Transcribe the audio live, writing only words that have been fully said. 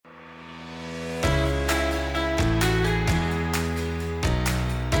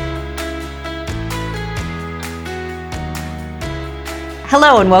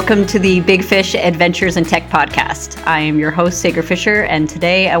Hello and welcome to the Big Fish Adventures in Tech podcast. I am your host, Sager Fisher, and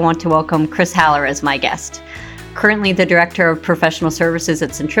today I want to welcome Chris Haller as my guest. Currently the Director of Professional Services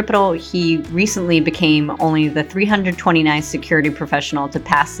at Centripetal, he recently became only the 329th security professional to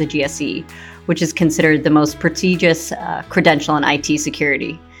pass the GSE, which is considered the most prestigious credential in IT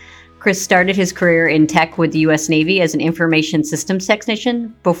security. Chris started his career in tech with the U.S. Navy as an information systems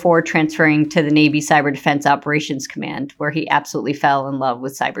technician before transferring to the Navy Cyber Defense Operations Command, where he absolutely fell in love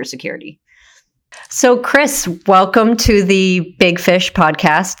with cybersecurity. So, Chris, welcome to the Big Fish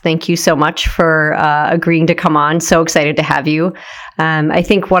podcast. Thank you so much for agreeing to come on. So excited to have you. I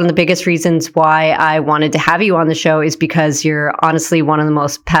think one of the biggest reasons why I wanted to have you on the show is because you're honestly one of the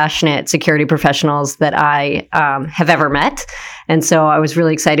most passionate security professionals that I have ever met. And so I was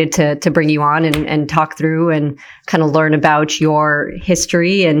really excited to bring you on and talk through and kind of learn about your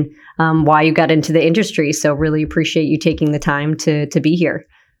history and why you got into the industry. So really appreciate you taking the time to be here.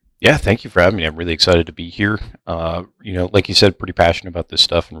 Yeah, thank you for having me. I'm really excited to be here. Like you said, pretty passionate about this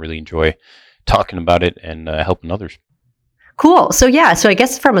stuff and really enjoy talking about it and helping others. Cool. So I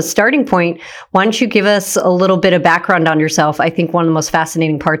guess from a starting point, why don't you give us a little bit of background on yourself? I think one of the most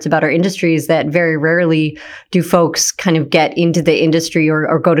fascinating parts about our industry is that very rarely do folks kind of get into the industry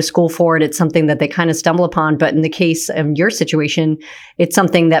or go to school for it. It's something that they kind of stumble upon. But in the case of your situation, it's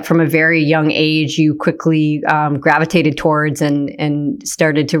something that from a very young age, you quickly gravitated towards and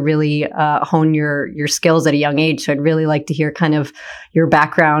started to really hone your skills at a young age. So I'd really like to hear kind of your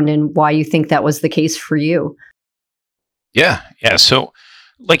background and why you think that was the case for you. Yeah. So,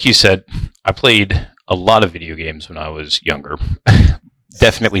 like you said, I played a lot of video games when I was younger.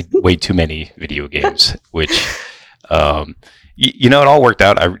 Definitely way too many video games, which, it all worked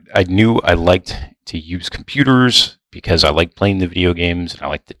out. I knew I liked to use computers because I liked playing the video games and I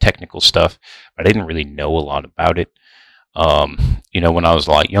liked the technical stuff, but I didn't really know a lot about it. When I was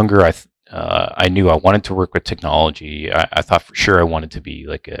a lot younger, I knew I wanted to work with technology. I thought for sure I wanted to be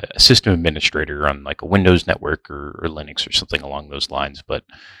like a system administrator on like a Windows network or Linux or something along those lines. But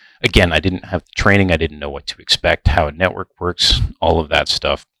again, I didn't have the training. I didn't know what to expect, how a network works, all of that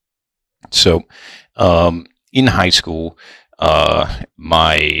stuff. So in high school,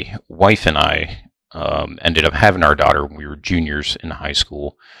 my wife and I ended up having our daughter when we were juniors in high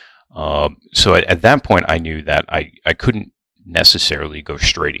school. So at that point, I knew that I couldn't necessarily go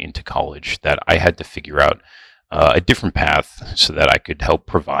straight into college, that I had to figure out a different path so that I could help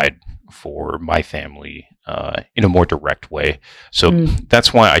provide for my family in a more direct way. So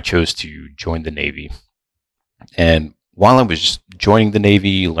that's why I chose to join the Navy. And while I was joining the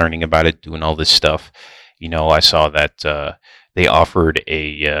Navy, learning about it, doing all this stuff, I saw that they offered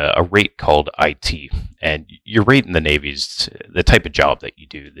a rate called IT. And your rate in the Navy is the type of job that you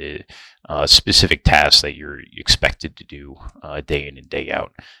do, the specific tasks that you're expected to do day in and day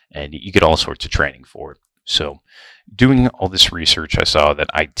out. And you get all sorts of training for it. So doing all this research, I saw that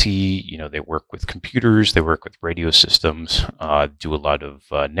IT, they work with computers, they work with radio systems, do a lot of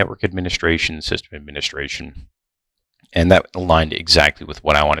network administration, system administration. And that aligned exactly with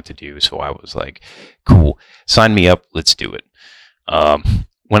what I wanted to do. So I was like, cool, sign me up, let's do it.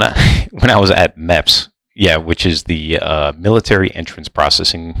 When I was at MEPS, which is the Military Entrance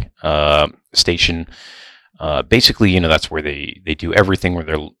Processing Station, basically, that's where they do everything, where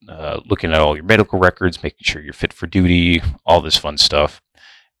they're looking at all your medical records, making sure you're fit for duty, all this fun stuff.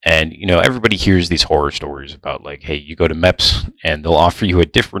 And, everybody hears these horror stories about like, hey, you go to MEPS and they'll offer you a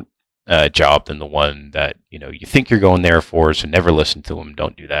different job than the one that, you think you're going there for. So never listen to them.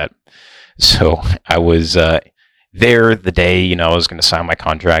 Don't do that. So I was there the day, I was going to sign my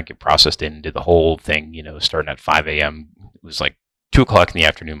contract, get processed in, did the whole thing, starting at 5 a.m. It was like 2 o'clock in the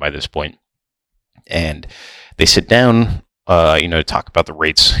afternoon by this point. And they sit down, to talk about the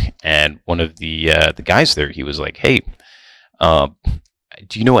rates. And one of the guys there, he was like, hey,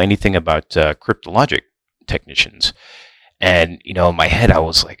 do you know anything about cryptologic technicians? And, in my head, I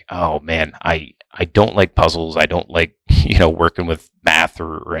was like, oh, man, I don't like puzzles. I don't like, working with math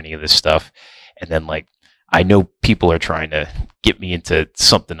or any of this stuff. And then, like, I know people are trying to get me into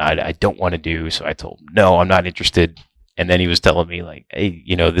something I don't want to do. So I told him, no, I'm not interested. And then he was telling me, like, hey,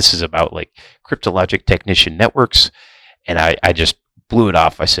 this is about, like, cryptologic technician networks. And I just blew it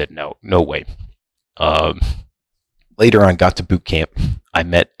off. I said, no way. Later on, got to boot camp. I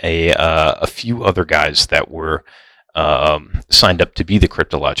met a few other guys that were signed up to be the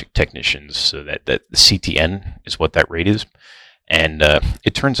cryptologic technicians, so that the CTN is what that rate is. And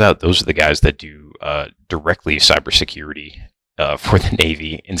it turns out those are the guys that do directly cybersecurity for the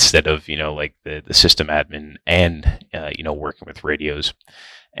Navy instead of, like the system admin and, working with radios.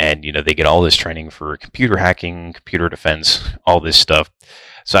 and they get all this training for computer hacking, computer defense, all this stuff.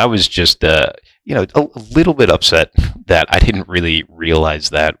 So I was just a little bit upset that I didn't really realize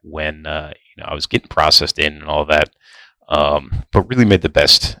that when I was getting processed in and all that, but really made the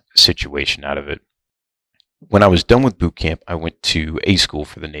best situation out of it. When I was done with boot camp, I went to A school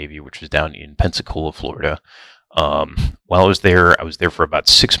for the Navy, which was down in Pensacola, Florida. While I was there for about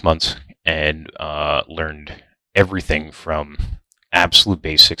 6 months and learned everything from absolute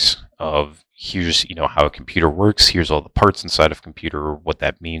basics of here's how a computer works, here's all the parts inside of a computer, what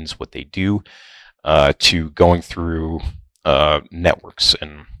that means, what they do, to going through networks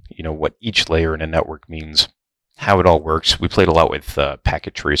and what each layer in a network means, how it all works. We played a lot with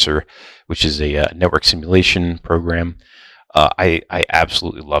Packet Tracer, which is a network simulation program. I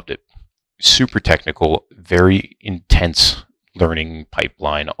absolutely loved it. Super technical, very intense learning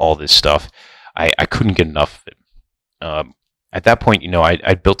pipeline, all this stuff. I couldn't get enough of it. At that point,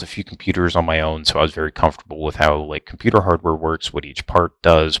 I'd built a few computers on my own, so I was very comfortable with how computer hardware works, what each part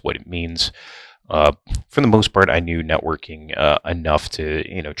does, what it means. For the most part, I knew networking enough to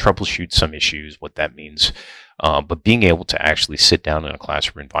troubleshoot some issues, what that means. But being able to actually sit down in a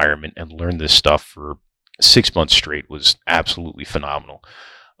classroom environment and learn this stuff for 6 months straight was absolutely phenomenal.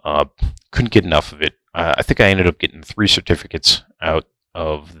 Couldn't get enough of it. I think I ended up getting 3 certificates out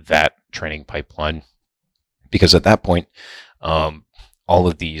of that training pipeline, because at that point, all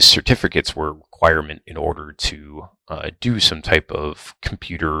of these certificates were a requirement in order to do some type of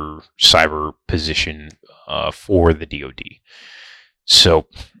computer cyber position for the DoD. So,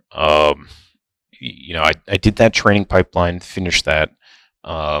 I did that training pipeline, finished that,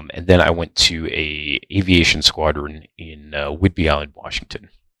 and then I went to a aviation squadron in Whidbey Island, Washington.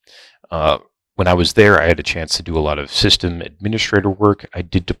 When I was there, I had a chance to do a lot of system administrator work. I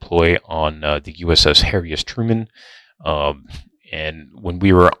did deploy on the USS Harry S. Truman. And when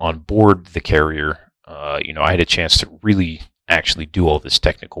we were on board the carrier, I had a chance to really actually do all this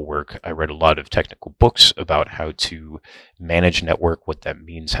technical work. I read a lot of technical books about how to manage network, what that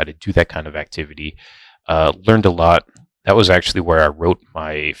means, how to do that kind of activity. Learned a lot. That was actually where I wrote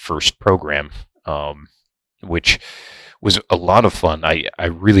my first program, which was a lot of fun. I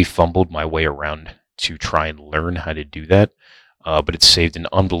really fumbled my way around to try and learn how to do that. But it saved an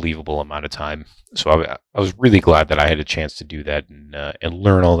unbelievable amount of time. So I was really glad that I had a chance to do that and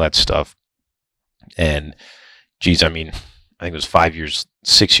learn all that stuff. And geez, I think it was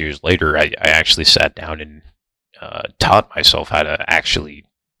 6 years later, I actually sat down and taught myself how to actually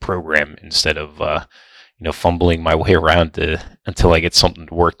program instead of fumbling my way around until I get something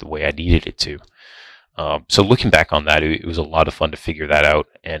to work the way I needed it to. So looking back on that, it was a lot of fun to figure that out,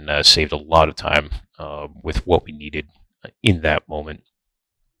 and saved a lot of time with what we needed in that moment.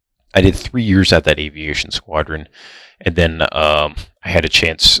 I did 3 years at that aviation squadron, and then I had a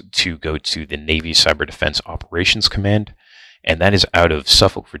chance to go to the Navy Cyber Defense Operations Command, and that is out of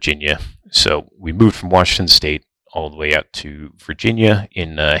Suffolk, Virginia. So we moved from Washington State all the way out to Virginia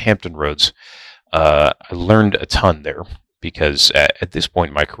in Hampton Roads. I learned a ton there, because at this point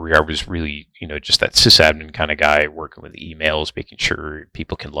in my career, I was really, just that sysadmin kind of guy, working with emails, making sure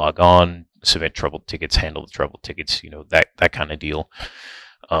people can log on, submit trouble tickets, handle the trouble tickets, that kind of deal.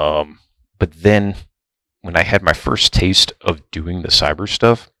 But then when I had my first taste of doing the cyber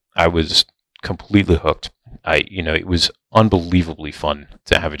stuff, I was completely hooked. It was unbelievably fun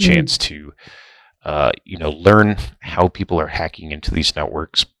to have a chance to, learn how people are hacking into these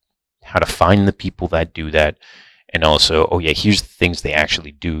networks, how to find the people that do that, and also, here's the things they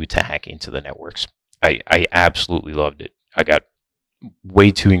actually do to hack into the networks. I absolutely loved it. I got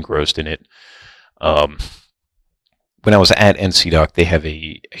way too engrossed in it. When I was at NCDoc, they have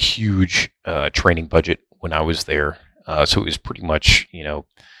a huge training budget when I was there. So it was pretty much,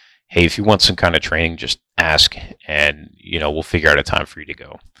 hey, if you want some kind of training, just ask, and, we'll figure out a time for you to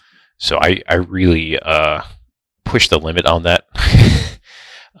go. So I really pushed the limit on that.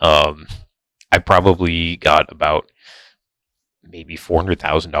 I probably got about maybe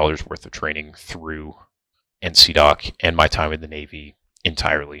 $400,000 worth of training through NCDoc and my time in the Navy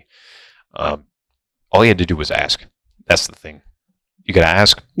entirely. All you had to do was ask. That's the thing. You got to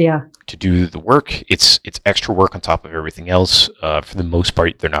ask to do the work. It's extra work on top of everything else. For the most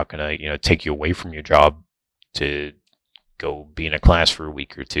part, they're not going to take you away from your job to go be in a class for a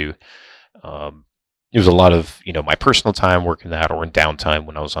week or two. It was a lot of, my personal time working that, or in downtime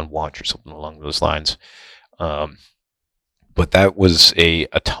when I was on watch or something along those lines. But that was a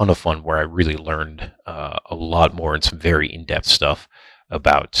ton of fun, where I really learned a lot more and some very in-depth stuff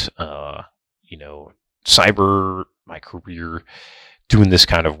about, cyber, my career, doing this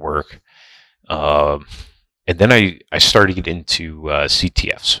kind of work. And then I started into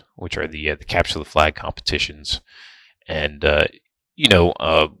CTFs, which are the capture the flag competitions. And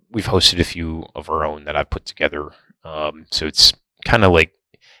we've hosted a few of our own that I put together. So it's kind of like,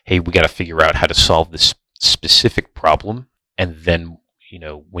 hey, we got to figure out how to solve this specific problem, and then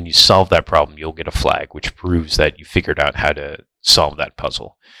when you solve that problem, you'll get a flag, which proves that you figured out how to solve that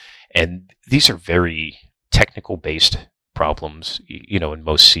puzzle. And these are very technical based problems, in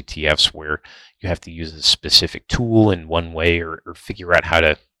most CTFs, where you have to use a specific tool in one way, or figure out how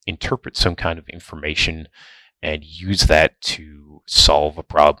to interpret some kind of information and use that to solve a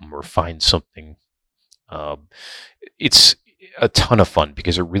problem or find something. It's a ton of fun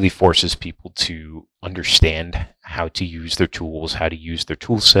because it really forces people to understand how to use their tools, how to use their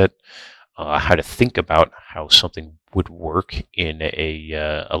tool set, how to think about how something would work in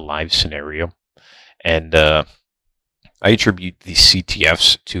a live scenario. And I attribute these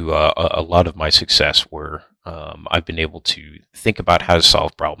CTFs to a lot of my success, where I've been able to think about how to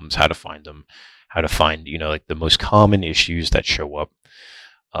solve problems, how to find them, how to find like the most common issues that show up.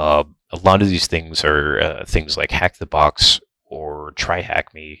 A lot of these things are things like Hack the Box or Try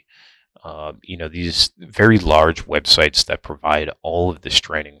Hack Me. These very large websites that provide all of this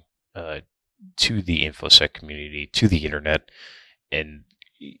training to the InfoSec community, to the internet. And,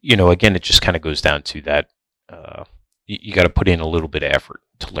 again, it just kind of goes down to that. You got to put in a little bit of effort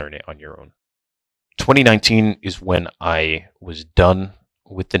to learn it on your own. 2019 is when I was done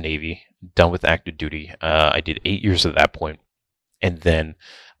with the Navy, done with active duty. I did 8 years at that point. And then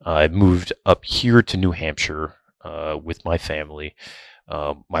I moved up here to New Hampshire with my family.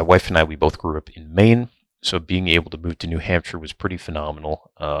 My wife and I, we both grew up in Maine. So being able to move to New Hampshire was pretty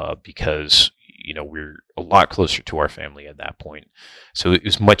phenomenal because, we're a lot closer to our family at that point. So it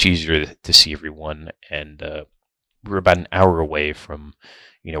was much easier to see everyone. And we were about an hour away from,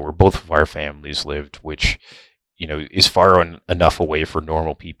 where both of our families lived, which, is far enough away for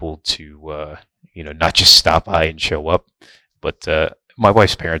normal people to, not just stop by and show up. But my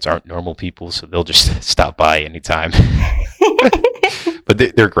wife's parents aren't normal people, so they'll just stop by anytime.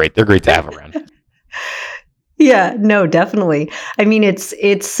 But they're great. They're great to have around. Yeah, no, definitely. I mean,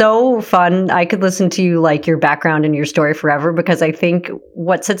 it's so fun. I could listen to like your background and your story forever, because I think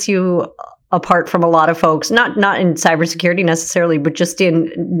what sets you apart from a lot of folks, not in cybersecurity necessarily, but just in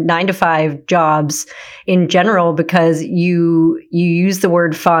 9-to-5 jobs in general, because you use the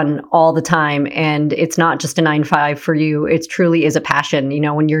word fun all the time, and it's not just a 9-to-5 for you. It truly is a passion.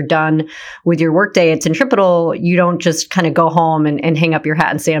 When you're done with your workday at Centripetal, you don't just kind of go home and hang up your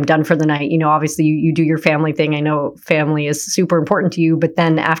hat and say, I'm done for the night. Obviously you do your family thing. I know family is super important to you, but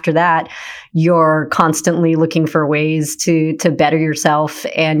then after that, you're constantly looking for ways to better yourself,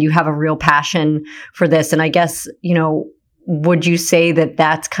 and you have a real passion for this. And I guess, would you say that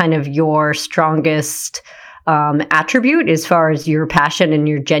that's kind of your strongest attribute as far as your passion and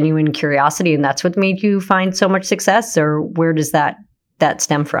your genuine curiosity, and that's what made you find so much success? Or where does that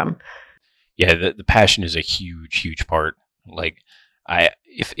stem from? Yeah, the passion is a huge part. Like,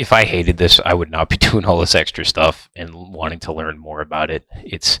 if I hated this, I would not be doing all this extra stuff and wanting to learn more about it.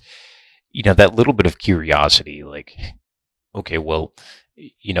 It's, that little bit of curiosity, like, okay, well,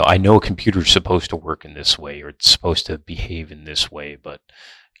 I know a computer is supposed to work in this way, or it's supposed to behave in this way, but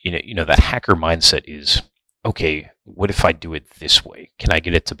that hacker mindset is, okay, what if I do it this way? Can I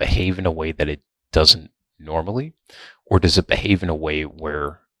get it to behave in a way that it doesn't normally? Or does it behave in a way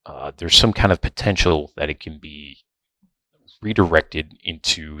where there's some kind of potential that it can be redirected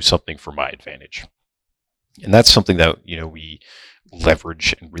into something for my advantage? And that's something that, we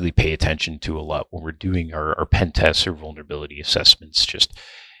leverage and really pay attention to a lot when we're doing our pen tests or vulnerability assessments. Just,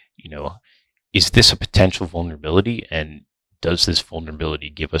 is this a potential vulnerability, and does this vulnerability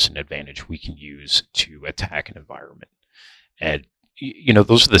give us an advantage we can use to attack an environment? And,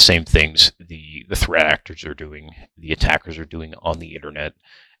 those are the same things the threat actors are doing, the attackers are doing on the internet.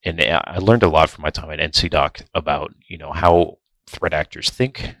 And I learned a lot from my time at NCDoc about, how threat actors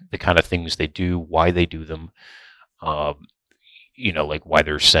think, the kind of things they do, why they do them. Like why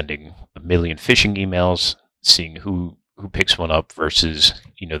they're sending a million phishing emails, seeing who picks one up versus,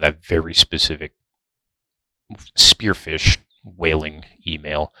 that very specific spearfish whaling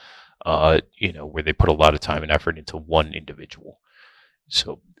email, where they put a lot of time and effort into one individual.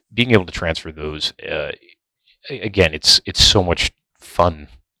 So being able to transfer those, again, it's so much fun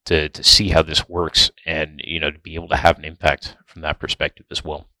to see how this works, and, to be able to have an impact from that perspective as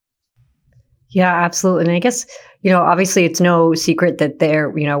well. Yeah, absolutely. And I guess, obviously it's no secret that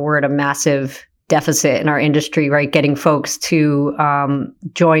we're at a massive deficit in our industry, right? Getting folks to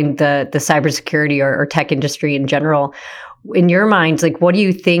join the cybersecurity or tech industry in general. In your minds, like, what do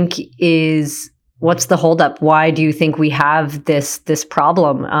you think is what's the holdup? Why do you think we have this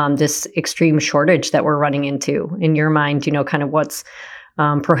problem, this extreme shortage that we're running into? In your mind, kind of what's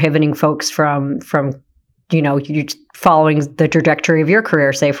prohibiting folks from you following the trajectory of your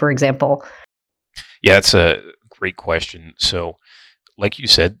career, say, for example? Yeah, that's a great question. So, like you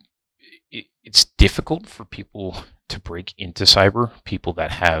said, it's difficult for people to break into cyber, people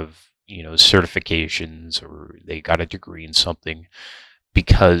that have, certifications or they got a degree in something,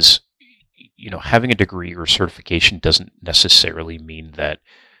 because, having a degree or certification doesn't necessarily mean that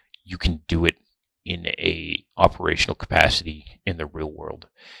you can do it in a operational capacity in the real world.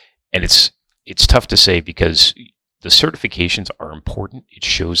 And it's tough to say because the certifications are important. It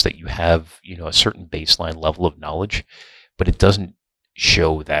shows that you have, a certain baseline level of knowledge, but it doesn't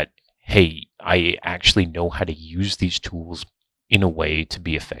show that, hey, I actually know how to use these tools in a way to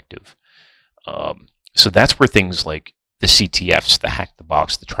be effective. So that's where things like the CTFs, the hack the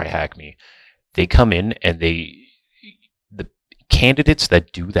box, the try hack me, they come in, and the candidates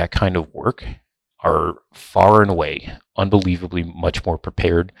that do that kind of work are far and away unbelievably much more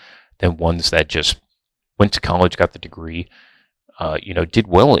prepared than ones that just went to college, got the degree, did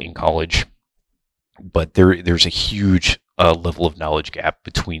well in college, but there's a huge level of knowledge gap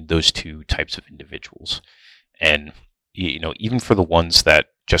between those two types of individuals. And even for the ones that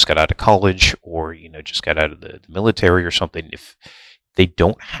just got out of college or just got out of the military or something, if they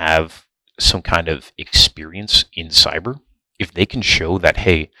don't have some kind of experience in cyber, if they can show that,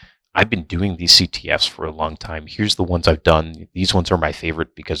 hey, I've been doing these CTFs for a long time, here's the ones I've done, these ones are my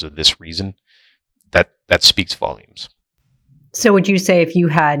favorite because of this reason, that speaks volumes. So would you say, if you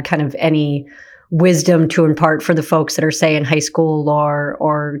had kind of any wisdom to impart for the folks that are, say, in high school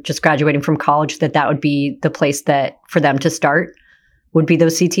or just graduating from college, that would be the place that for them to start, would be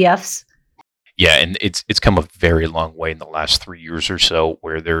those CTFs? Yeah, and it's come a very long way in the last 3 years or so,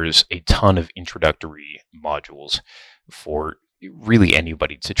 where there's a ton of introductory modules for really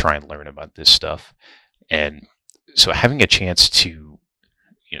anybody to try and learn about this stuff. And so having a chance to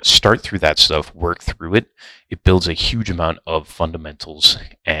start through that stuff, work through it, it builds a huge amount of fundamentals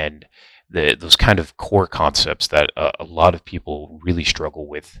and those kind of core concepts that a lot of people really struggle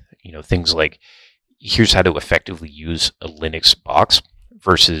with. Things like, here's how to effectively use a Linux box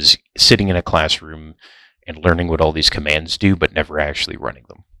versus sitting in a classroom and learning what all these commands do, but never actually running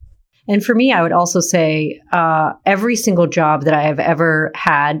them. And for me, I would also say every single job that I have ever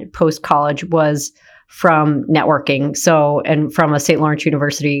had post-college was from networking. And from a St. Lawrence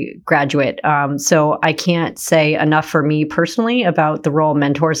University graduate. So I can't say enough for me personally about the role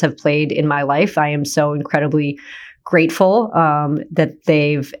mentors have played in my life. I am so incredibly grateful that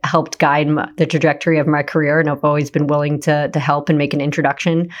they've helped guide the trajectory of my career, and I've always been willing to help and make an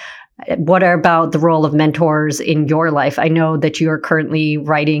introduction. What about the role of mentors in your life? I know that you are currently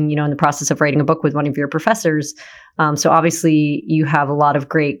writing, in the process of writing a book with one of your professors. So obviously you have a lot of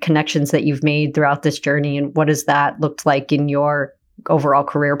great connections that you've made throughout this journey. And what has that looked like in your overall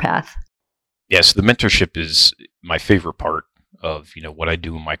career path? Yes, the mentorship is my favorite part of, what I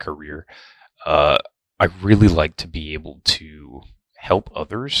do in my career. I really like to be able to help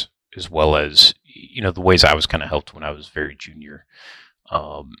others, as well as, the ways I was kind of helped when I was very junior.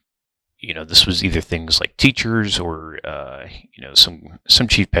 This was either things like teachers or, some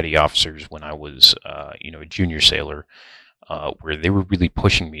chief petty officers when I was, a junior sailor, where they were really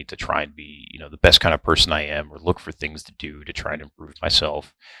pushing me to try and be, the best kind of person I am, or look for things to do to try and improve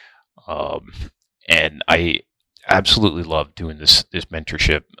myself. And I absolutely love doing this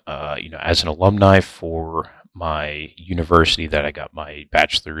mentorship, as an alumni for my university that I got my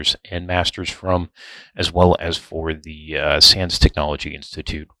bachelor's and master's from, as well as for the Sands Technology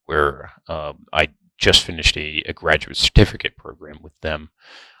Institute, where I just finished a graduate certificate program with them.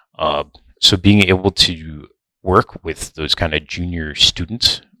 So being able to work with those kind of junior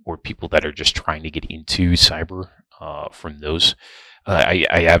students or people that are just trying to get into cyber from those,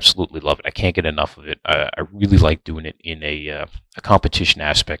 I absolutely love it. I can't get enough of it. I really like doing it in a competition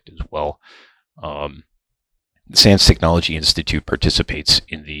aspect as well. The Sands Technology Institute participates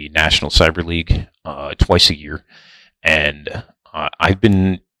in the National Cyber League twice a year, and I've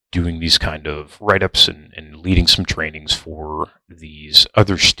been doing these kind of write-ups and leading some trainings for these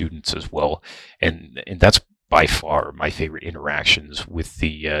other students as well, and that's by far my favorite interactions with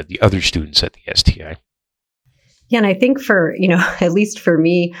the other students at the STI. Yeah, and I think for, at least for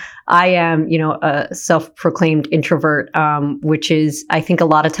me, I am, a self-proclaimed introvert, which is, I think a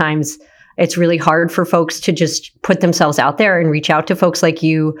lot of times it's really hard for folks to just put themselves out there and reach out to folks like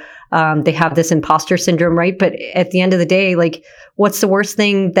you. They have this imposter syndrome, right? But at the end of the day, like, what's the worst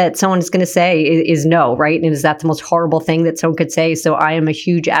thing that someone is going to say is no, right? And is that the most horrible thing that someone could say? So I am a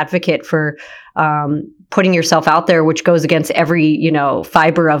huge advocate for putting yourself out there, which goes against every,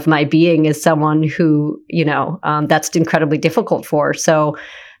 fiber of my being as someone who, that's incredibly difficult for. So,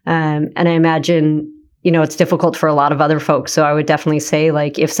 and I imagine, it's difficult for a lot of other folks. So I would definitely say,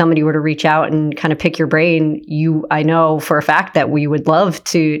 like, if somebody were to reach out and kind of pick your brain, I know for a fact that we would love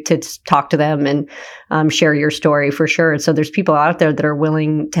to talk to them and share your story for sure. So there's people out there that are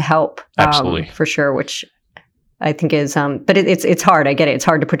willing to help. Absolutely. For sure, which I think is, but it's hard. I get it. It's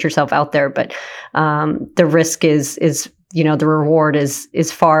hard to put yourself out there, but the risk is the reward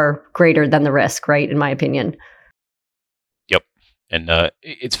is far greater than the risk, right? In my opinion. And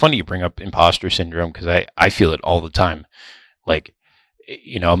it's funny you bring up imposter syndrome, because I feel it all the time. Like,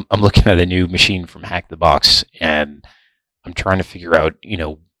 I'm looking at a new machine from Hack the Box, and I'm trying to figure out,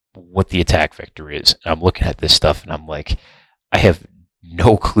 what the attack vector is. And I'm looking at this stuff, and I'm like, I have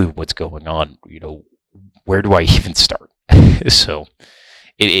no clue what's going on. Where do I even start? So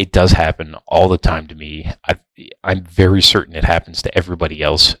it does happen all the time to me. I'm very certain it happens to everybody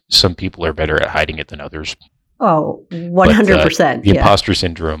else. Some people are better at hiding it than others. Oh, 100%. The imposter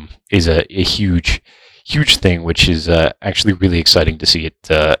syndrome is a huge thing, which is actually really exciting to see it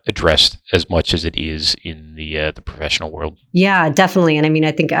addressed as much as it is in the professional world. Yeah, definitely. And I mean,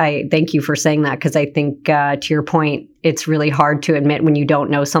 I thank you for saying that, because I think to your point, it's really hard to admit when you don't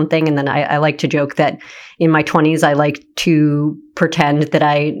know something. And then I like to joke that in my 20s, I like to pretend that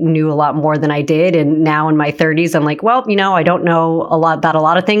I knew a lot more than I did. And now in my 30s, I'm like, well, I don't know a lot about a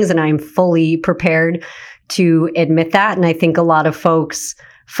lot of things, and I'm fully prepared to admit that. And I think a lot of folks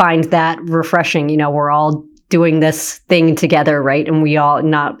find that refreshing. We're all doing this thing together, right? And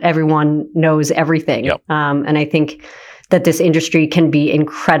not everyone knows everything. Yep. And I think that this industry can be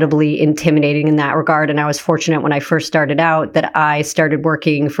incredibly intimidating in that regard. And I was fortunate when I first started out that I started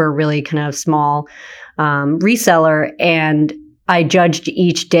working for a really kind of small reseller, and I judged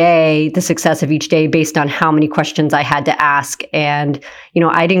each day, the success of each day, based on how many questions I had to ask. And,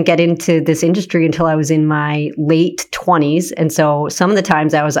 I didn't get into this industry until I was in my late 20s. And so some of the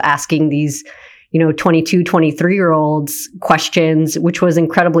times I was asking these, 22, 23-year-olds questions, which was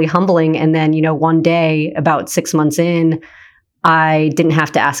incredibly humbling. And then, one day, about 6 months in, I didn't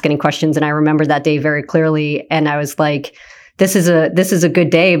have to ask any questions. And I remember that day very clearly. And I was like, this is a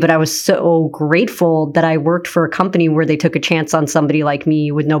good day, but I was so grateful that I worked for a company where they took a chance on somebody like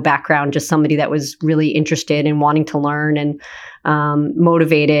me with no background, just somebody that was really interested in wanting to learn and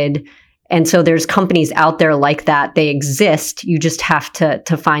motivated. And so there's companies out there like that. They exist. You just have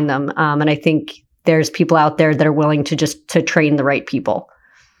to find them. And I think there's people out there that are willing to train the right people.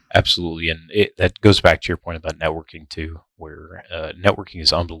 Absolutely. And that goes back to your point about networking too, where networking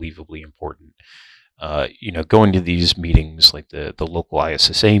is unbelievably important. Going to these meetings like the local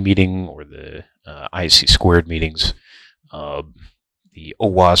ISSA meeting or the ISC squared meetings, the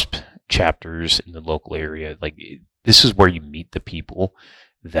OWASP chapters in the local area, this is where you meet the people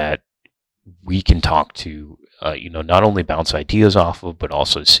that we can talk to, not only bounce ideas off of, but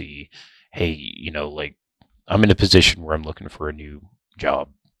also see, hey, I'm in a position where I'm looking for a new job.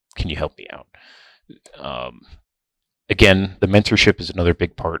 Can you help me out? Again, the mentorship is another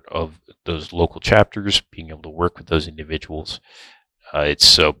big part of those local chapters, being able to work with those individuals.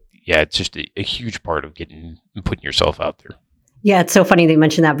 It's just a huge part of putting yourself out there. Yeah, it's so funny that you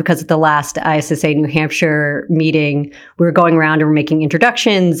mentioned that, because at the last ISSA New Hampshire meeting, we were going around and we're making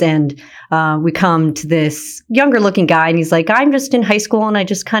introductions, and we come to this younger looking guy, and he's like, I'm just in high school and I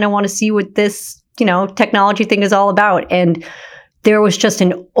just kind of want to see what this, technology thing is all about. And there was just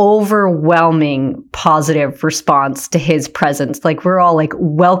an overwhelming positive response to his presence. Like, we're all like,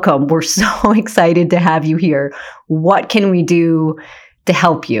 welcome. We're so excited to have you here. What can we do to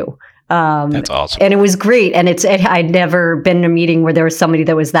help you? That's awesome. And it was great. And I'd never been in a meeting where there was somebody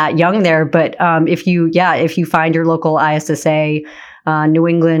that was that young there. But if you find your local ISSA, New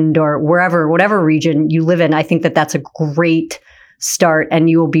England, or whatever region you live in, I think that that's a great start, and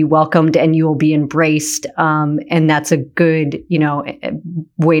you will be welcomed and you will be embraced. And that's a good,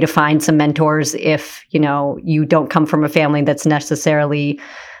 way to find some mentors if, you don't come from a family that's necessarily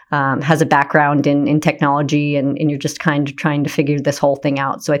has a background in technology, and you're just kind of trying to figure this whole thing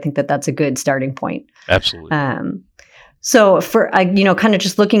out. So I think that that's a good starting point. Absolutely. So for, kind of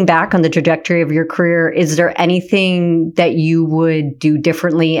just looking back on the trajectory of your career, is there anything that you would do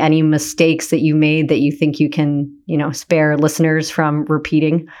differently? Any mistakes that you made that you think you can, spare listeners from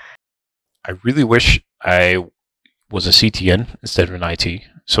repeating? I really wish I was a CTN instead of an IT,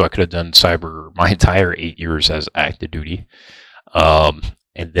 so I could have done cyber my entire 8 years as active duty.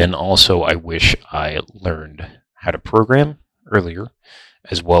 And then also, I wish I learned how to program earlier,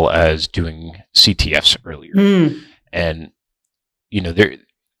 as well as doing CTFs earlier. And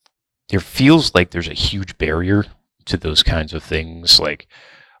there feels like there's a huge barrier to those kinds of things. Like,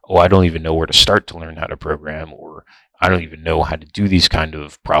 oh, I don't even know where to start to learn how to program, or I don't even know how to do these kind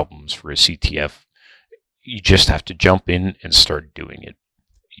of problems for a CTF. You just have to jump in and start doing it.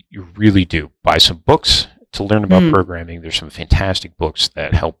 You really do. Buy some books to learn about programming. There's some fantastic books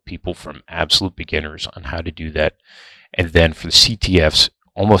that help people from absolute beginners on how to do that. And then for the CTFs,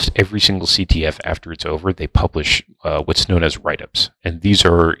 almost every single CTF after it's over, they publish what's known as write-ups. And these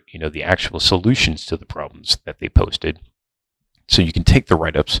are, the actual solutions to the problems that they posted. So you can take the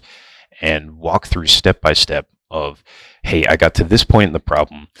write-ups and walk through step by step of, hey, I got to this point in the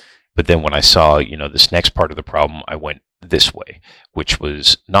problem, but then when I saw, this next part of the problem, I went this way, which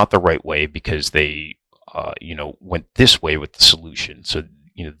was not the right way because they, went this way with the solution. So,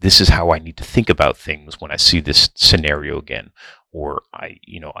 this is how I need to think about things when I see this scenario again. Or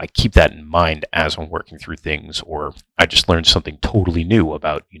I keep that in mind as I'm working through things, or I just learned something totally new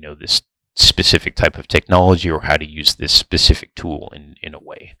about, this specific type of technology or how to use this specific tool in a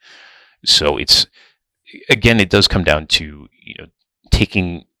way. So it does come down to,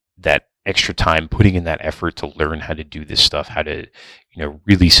 taking that extra time, putting in that effort to learn how to do this stuff, how to,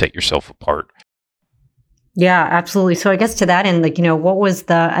 really set yourself apart. Yeah, absolutely. So I guess to that end, what was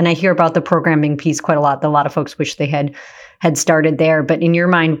and I hear about the programming piece quite a lot. A lot of folks wish they had started there, but in your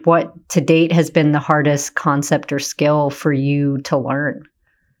mind, what to date has been the hardest concept or skill for you to learn?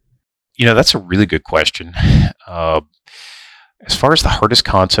 That's a really good question. As far as the hardest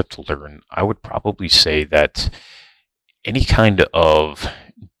concept to learn, I would probably say that any kind of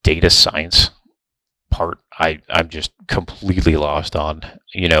data science part, I'm just completely lost on.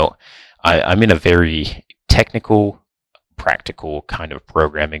 I'm in a very technical, practical kind of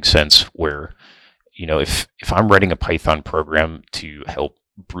programming sense where, if I'm writing a Python program to help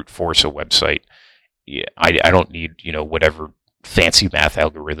brute force a website, I don't need, whatever fancy math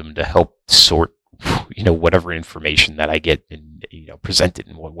algorithm to help sort, whatever information that I get and, present it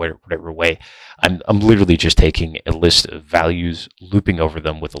in whatever way. I'm literally just taking a list of values, looping over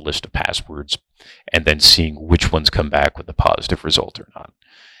them with a list of passwords, and then seeing which ones come back with a positive result or not.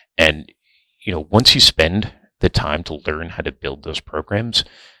 And, once you spend the time to learn how to build those programs,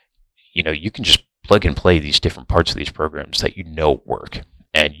 you can just plug and play these different parts of these programs that work.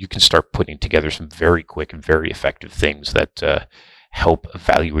 And you can start putting together some very quick and very effective things that help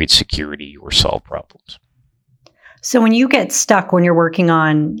evaluate security or solve problems. So when you get stuck when you're working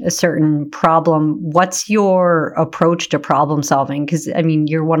on a certain problem, what's your approach to problem solving? Because,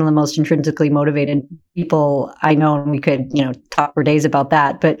 you're one of the most intrinsically motivated people I know, and we could, talk for days about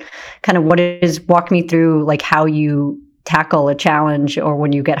that. But kind of walk me through how you tackle a challenge, or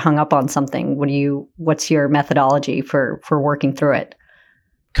when you get hung up on something, what's your methodology for working through it?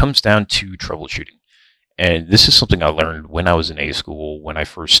 Comes down to troubleshooting. And this is something I learned when I was in A school, when I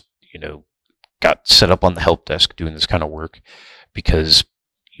first, got set up on the help desk doing this kind of work, because,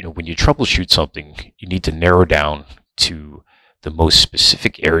 when you troubleshoot something, you need to narrow down to the most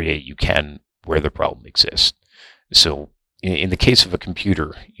specific area you can where the problem exists. So in the case of a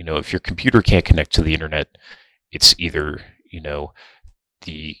computer, if your computer can't connect to the internet, it's either,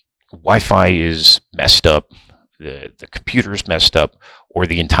 the Wi-Fi is messed up, the computer is messed up, or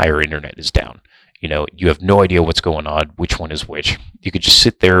the entire internet is down. You have no idea what's going on, which one is which. You could just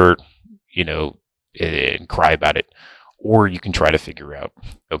sit there, and cry about it, or you can try to figure out,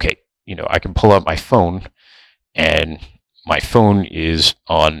 okay, I can pull out my phone, and my phone is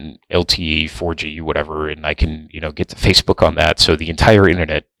on LTE, 4G, whatever, and I can, get to Facebook on that, so the entire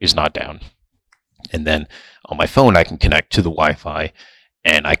internet is not down. And then on my phone, I can connect to the Wi-Fi,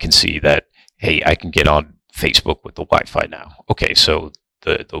 and I can see that, hey, I can get on Facebook with the Wi-Fi now. Okay, so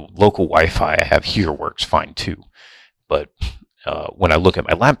the local Wi-Fi I have here works fine too. But when I look at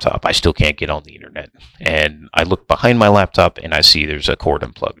my laptop, I still can't get on the internet. And I look behind my laptop and I see there's a cord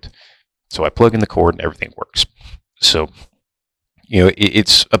unplugged. So I plug in the cord and everything works. So,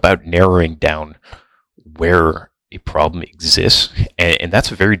 it's about narrowing down where a problem exists. And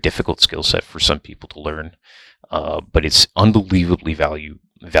that's a very difficult skill set for some people to learn. But it's unbelievably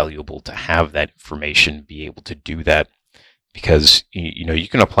valuable to have that information, be able to do that, because you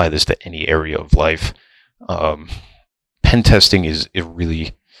can apply this to any area of life. Pen testing is a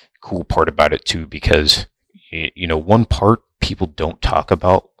really cool part about it too, because one part people don't talk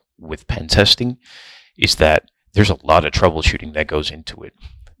about with pen testing is that there's a lot of troubleshooting that goes into it.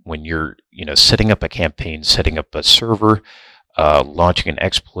 when you're, setting up a campaign, setting up a server, launching an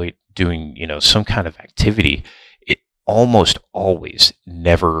exploit, doing, some kind of activity, it almost always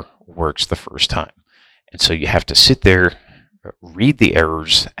never works the first time. And so you have to sit there, read the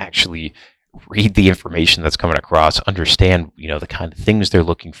errors, actually read the information that's coming across, understand, the kind of things they're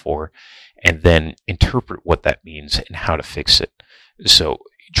looking for, and then interpret what that means and how to fix it. So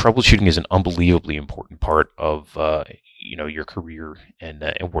troubleshooting is an unbelievably important part of, your career and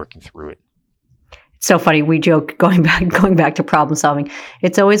working through it. It's so funny. We joke going back to problem solving.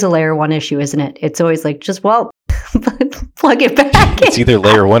 It's always a layer 1 issue, isn't it? It's always like, plug it back in. It's either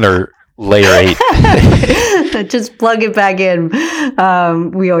layer 1 or layer 8. Just plug it back in.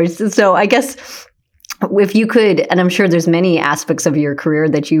 So I guess if you could, and I'm sure there's many aspects of your career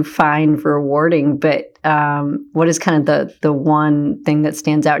that you find rewarding, but what is kind of the one thing that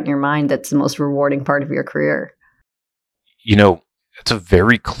stands out in your mind that's the most rewarding part of your career? It's a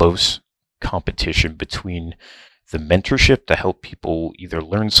very close competition between the mentorship to help people either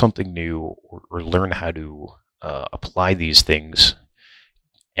learn something new or learn how to apply these things,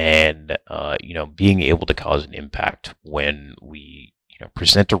 and being able to cause an impact when we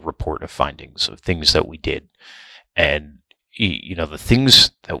present a report of findings of things that we did, and the things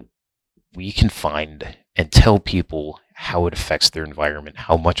that we can find and tell people how it affects their environment,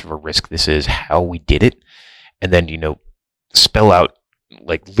 how much of a risk this is, how we did it, and then spell out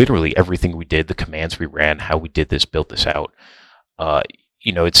like literally everything we did, the commands we ran, how we did this, built this out.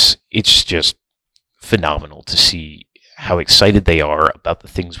 It's just phenomenal to see how excited they are about the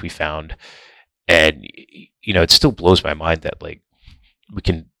things we found. And it still blows my mind that like we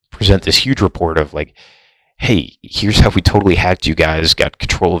can present this huge report of like, hey, here's how we totally hacked you guys, got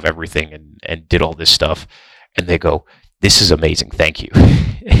control of everything and did all this stuff. And they go, this is amazing, thank you.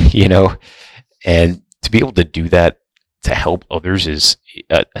 And to be able to do that to help others is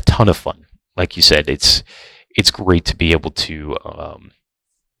a ton of fun. Like you said, it's great to be able to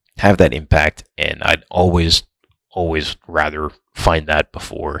have that impact, and I'd always rather find that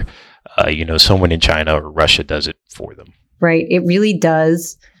before someone in China or Russia does it for them. Right. It really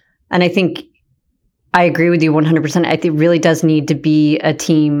does. And I think I agree with you 100%. I think it really does need to be a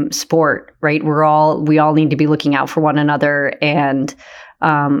team sport, right? We all need to be looking out for one another. And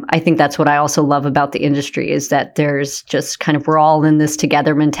I think that's what I also love about the industry is that there's just kind of, we're all in this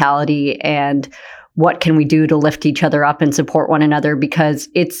together mentality, and what can we do to lift each other up and support one another? Because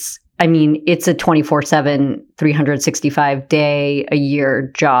it's a 24/7, 365 day a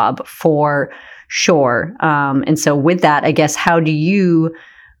year job for sure. And so with that, I guess, how do you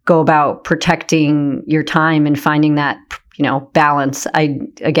go about protecting your time and finding that, balance?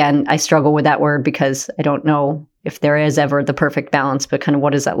 I struggle with that word because I don't know if there is ever the perfect balance, but kind of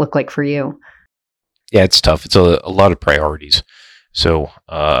what does that look like for you? Yeah, it's tough. It's a lot of priorities. So,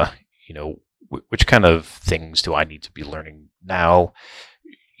 which kind of things do I need to be learning now?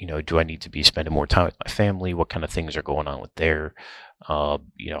 Do I need to be spending more time with my family? What kind of things are going on with there?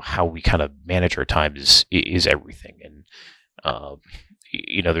 How we kind of manage our time is everything. And,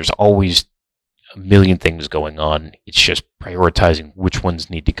 there's always a million things going on. It's just prioritizing which ones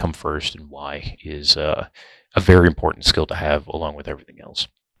need to come first and why is a very important skill to have along with everything else.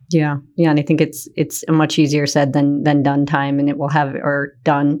 Yeah. And I think it's a much easier said than done time, and it will have, or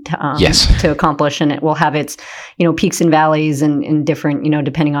done to, yes, to accomplish, and it will have its, peaks and valleys and different,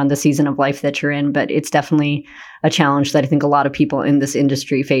 depending on the season of life that you're in. But it's definitely a challenge that I think a lot of people in this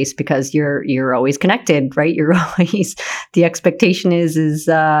industry face because you're always connected, right? You're always, the expectation is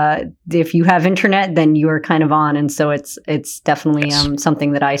if you have internet, then you're kind of on. And so it's definitely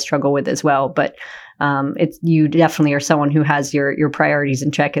something that I struggle with as well. But you definitely are someone who has your priorities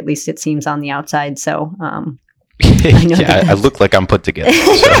in check. At least it seems on the outside. So, I look like I'm put together.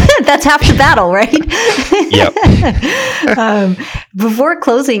 So. That's half the battle, right? Yep. Before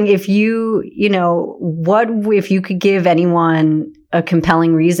closing, if if you could give anyone a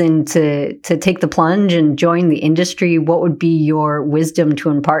compelling reason to take the plunge and join the industry, what would be your wisdom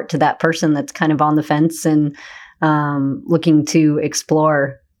to impart to that person that's kind of on the fence and looking to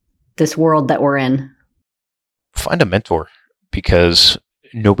explore this world that we're in? Find a mentor, because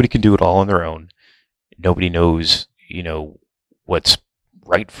nobody can do it all on their own. Nobody knows, what's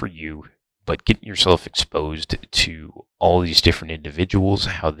right for you, but getting yourself exposed to all these different individuals,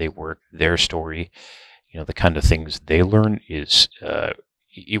 how they work, their story, the kind of things they learn is,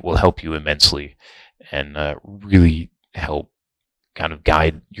 it will help you immensely and really help kind of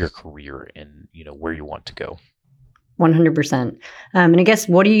guide your career and, where you want to go. 100%. And I guess,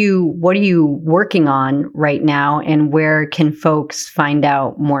 what are you working on right now, and where can folks find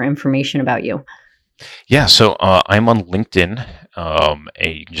out more information about you? Yeah, so I'm on LinkedIn. And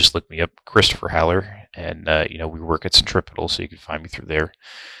you can just look me up, Christopher Haller, and we work at Centripetal, so you can find me through there.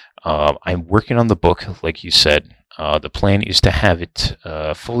 I'm working on the book, like you said. The plan is to have it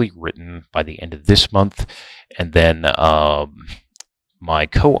fully written by the end of this month, and then my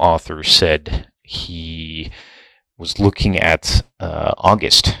co-author said he was looking at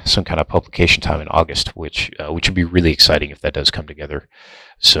August, some kind of publication time in August, which would be really exciting if that does come together.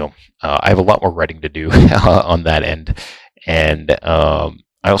 So I have a lot more writing to do on that end, and I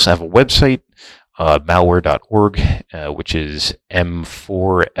also have a website, malware.org, which is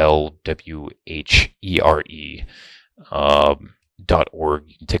M4LWHERE. .org.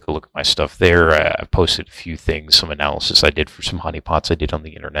 You can take a look at my stuff there. I posted a few things, some analysis I did for some honeypots I did on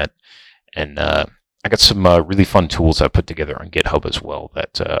the internet, and I got some really fun tools I put together on GitHub as well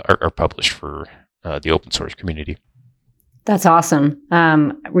that are published for the open source community. That's awesome.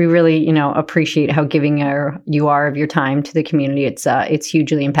 We really, appreciate how giving you are of your time to the community. It's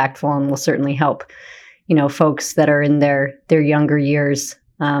hugely impactful and will certainly help, folks that are in their younger years,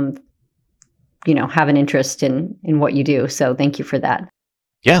 have an interest in what you do. So thank you for that.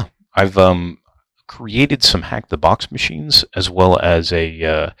 Yeah, I've created some hack the box machines as well as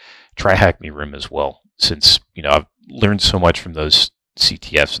a try hack me room as well. Since I've learned so much from those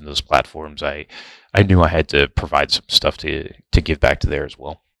CTFs and those platforms, I knew I had to provide some stuff to give back to there as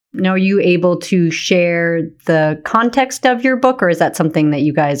well. Now, are you able to share the context of your book, or is that something that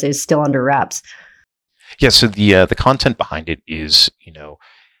you guys is still under wraps? Yeah, so the content behind it is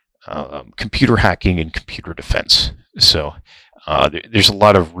computer hacking and computer defense. So there's a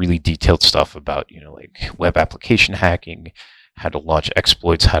lot of really detailed stuff about like web application hacking, how to launch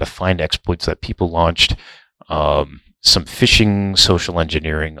exploits, how to find exploits that people launched, some phishing, social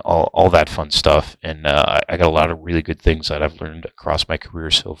engineering, all that fun stuff. And I got a lot of really good things that I've learned across my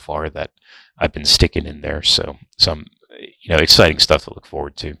career so far that I've been sticking in there. So some exciting stuff to look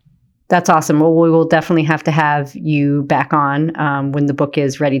forward to. That's awesome. Well, we will definitely have to have you back on when the book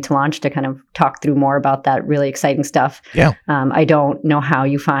is ready to launch to kind of talk through more about that really exciting stuff. Yeah. I don't know how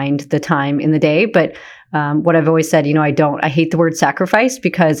you find the time in the day, but what I've always said, I hate the word sacrifice,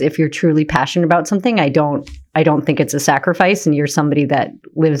 because if you're truly passionate about something, I don't think it's a sacrifice, and you're somebody that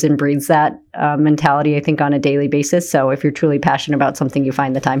lives and breathes that mentality, I think, on a daily basis. So if you're truly passionate about something, you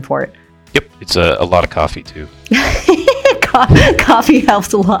find the time for it. Yep. It's a lot of coffee too. Coffee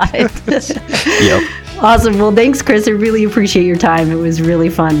helps a lot. Yep. Awesome. Well, thanks, Chris. I really appreciate your time. It was really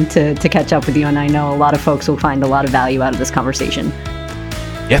fun to catch up with you, and I know a lot of folks will find a lot of value out of this conversation.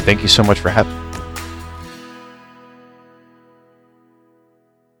 Yeah, thank you so much for having me.